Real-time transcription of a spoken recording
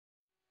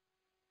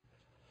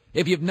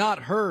If you've not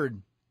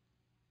heard,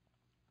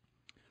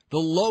 the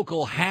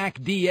local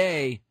hack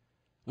DA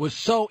was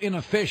so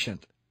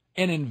inefficient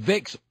and in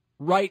Vick's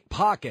right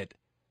pocket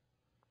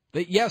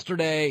that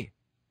yesterday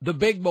the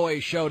big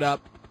boys showed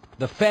up.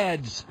 The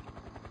feds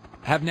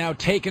have now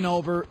taken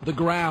over the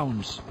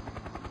grounds.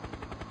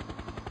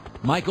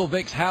 Michael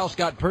Vick's house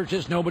got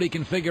purchased. Nobody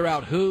can figure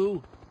out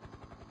who.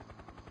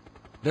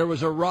 There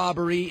was a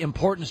robbery,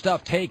 important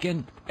stuff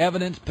taken,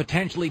 evidence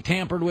potentially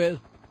tampered with.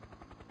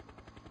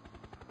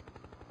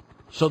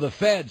 So the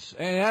feds,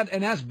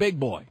 and that's big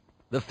boy.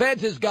 The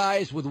feds is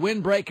guys with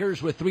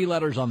windbreakers with 3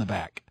 letters on the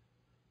back.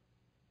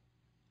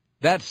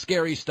 That's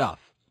scary stuff.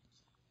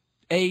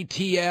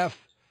 ATF,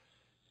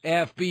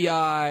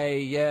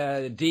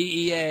 FBI,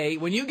 DEA.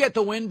 When you get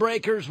the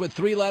windbreakers with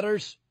 3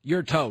 letters,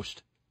 you're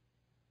toast.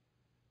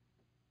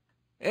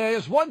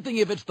 It's one thing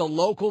if it's the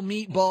local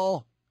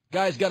meatball.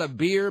 Guy's got a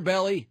beer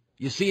belly.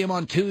 You see him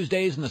on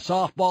Tuesdays in the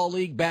softball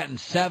league batting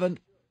 7th.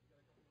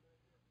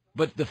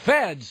 But the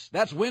feds,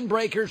 that's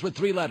windbreakers with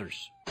 3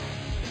 letters.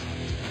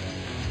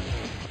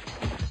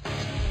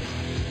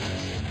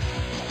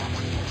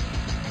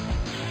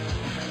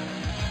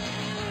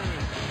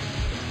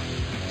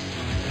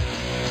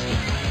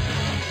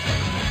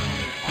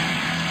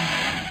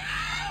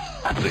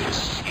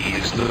 This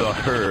is The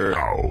Herd.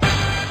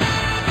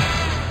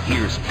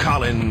 Here's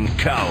Colin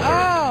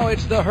Cowherd. Oh,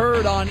 it's The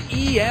Herd on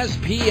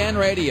ESPN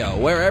Radio.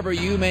 Wherever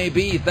you may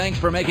be, thanks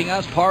for making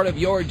us part of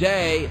your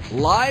day.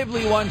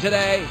 Lively one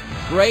today.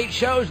 Great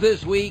shows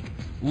this week.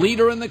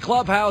 Leader in the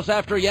clubhouse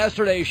after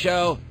yesterday's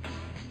show.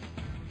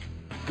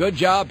 Good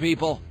job,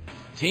 people.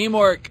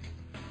 Teamwork.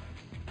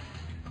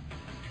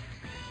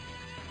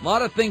 A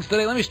lot of things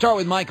today. Let me start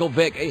with Michael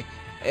Vick.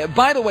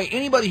 By the way,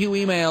 anybody who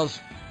emails,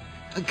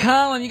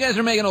 Colin, you guys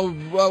are making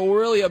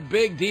a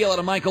big deal out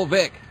of Michael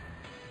Vick.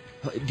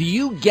 Do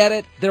you get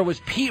it? There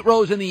was Pete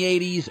Rose in the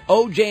 80s,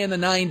 OJ in the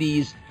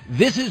 90s.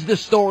 This is the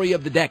story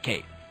of the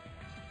decade.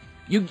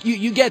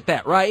 You get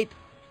that, right?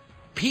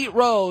 Pete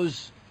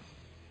Rose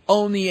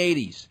owned the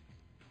 80s.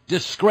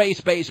 Disgrace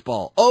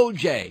baseball.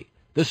 OJ,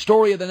 the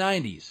story of the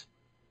 90s.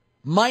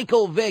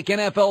 Michael Vick,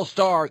 NFL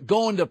star,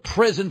 going to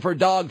prison for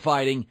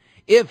dogfighting,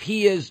 if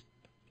he is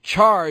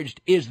charged,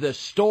 is the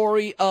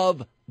story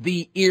of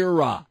the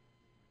era.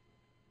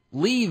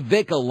 Leave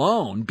Vick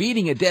alone.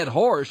 Beating a dead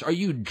horse. Are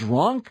you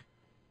drunk?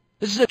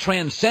 This is a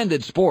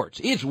transcended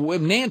sports. It's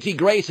Nancy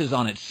Grace is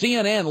on it.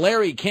 CNN,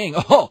 Larry King.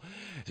 Oh,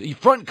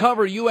 front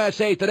cover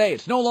USA Today.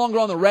 It's no longer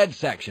on the red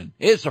section.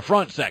 It's the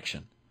front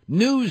section.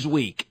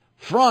 Newsweek,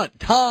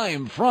 front,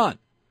 Time, front.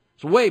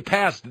 It's way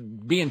past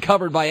being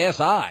covered by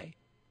SI.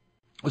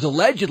 It was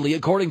allegedly,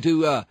 according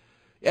to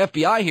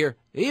FBI here,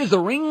 he is the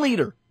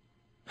ringleader.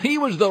 He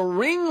was the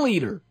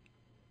ringleader.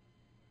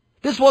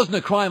 This wasn't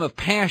a crime of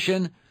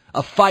passion,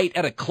 a fight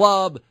at a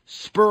club,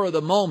 spur of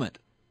the moment.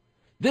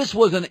 This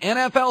was an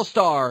NFL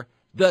star.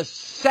 The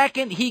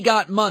second he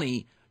got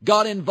money,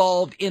 got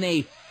involved in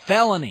a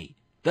felony.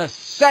 The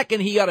second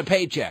he got a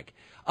paycheck.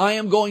 I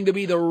am going to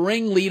be the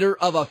ringleader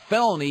of a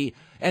felony,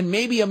 and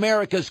maybe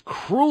America's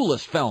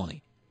cruelest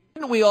felony.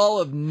 Shouldn't we all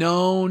have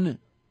known?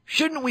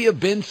 Shouldn't we have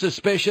been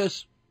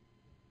suspicious?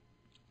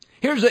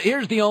 Here's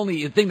the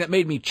only thing that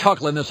made me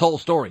chuckle in this whole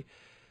story.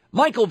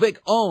 Michael Vick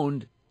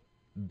owned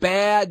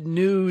Bad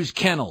News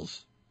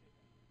Kennels.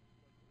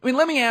 I mean,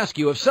 let me ask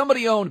you, if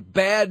somebody owned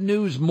Bad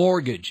News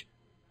Mortgage,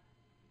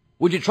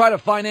 would you try to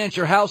finance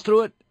your house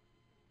through it?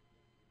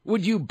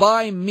 Would you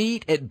buy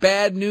meat at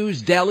Bad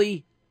News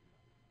Deli?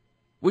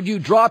 Would you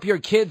drop your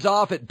kids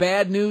off at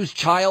Bad News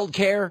Child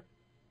Care?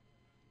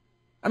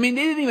 I mean,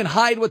 they didn't even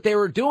hide what they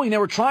were doing. They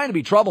were trying to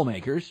be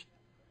troublemakers.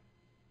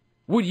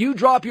 Would you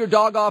drop your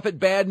dog off at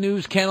Bad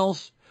News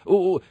Kennels?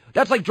 Ooh,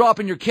 that's like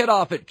dropping your kid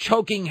off at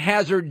Choking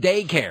Hazard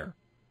Daycare.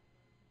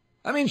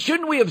 I mean,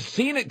 shouldn't we have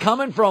seen it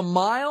coming for a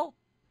mile?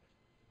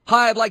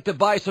 Hi, I'd like to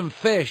buy some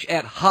fish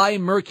at High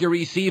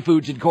Mercury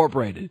Seafoods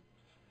Incorporated.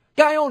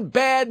 Guy owned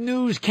Bad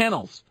News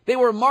Kennels. They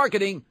were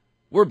marketing,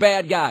 we're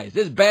bad guys.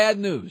 This is bad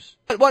news.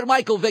 But what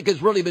Michael Vick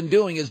has really been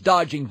doing is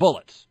dodging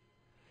bullets.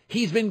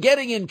 He's been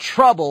getting in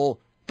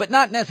trouble, but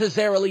not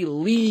necessarily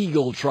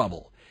legal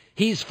trouble.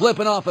 He's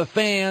flipping off a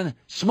fan,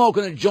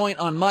 smoking a joint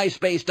on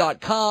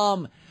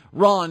MySpace.com,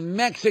 raw in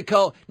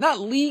Mexico. Not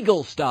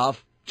legal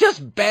stuff,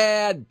 just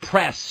bad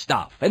press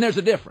stuff. And there's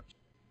a difference.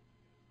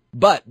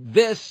 But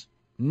this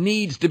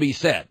needs to be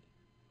said.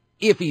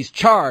 If he's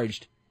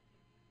charged,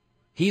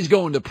 he's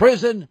going to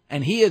prison,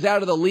 and he is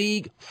out of the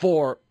league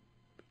for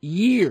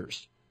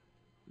years.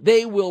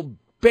 They will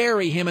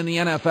bury him in the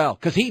NFL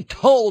because he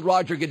told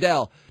Roger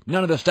Goodell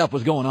none of this stuff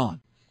was going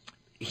on.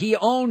 He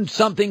owned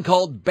something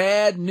called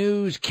Bad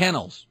News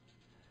Kennels.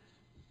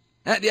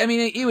 I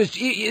mean,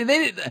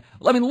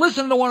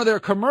 listen to one of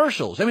their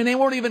commercials. They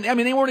weren't even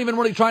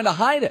really trying to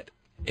hide it.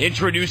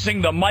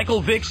 Introducing the Michael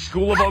Vick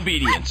School of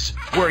Obedience,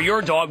 where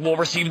your dog will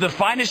receive the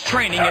finest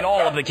training in all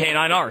of the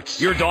canine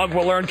arts. Your dog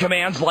will learn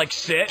commands like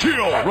sit,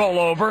 Kill, roll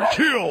over,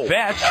 kill,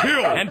 fetch,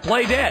 kill, and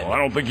play dead. I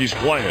don't think he's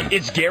playing.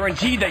 It's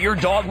guaranteed that your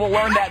dog will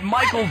learn that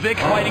Michael Vick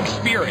fighting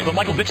spirit. The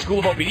Michael Vick School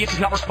of Obedience is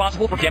not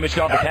responsible for damage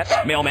to other pets,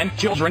 mailmen,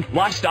 children,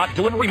 livestock,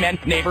 delivery men,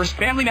 neighbors,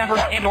 family members,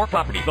 and/or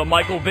property. The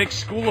Michael Vick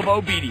School of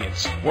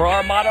Obedience, where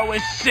our motto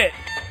is sit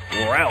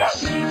or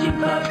else.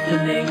 Teaching pups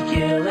to make,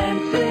 kill,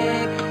 and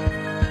sick.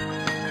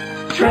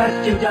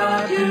 Trust your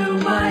dog to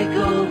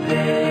Michael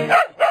Vick.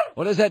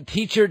 What is that?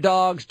 Teach your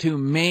dogs to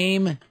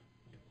maim,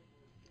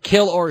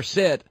 kill, or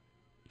sit.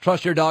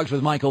 Trust your dogs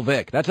with Michael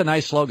Vick. That's a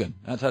nice slogan.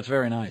 That's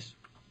very nice.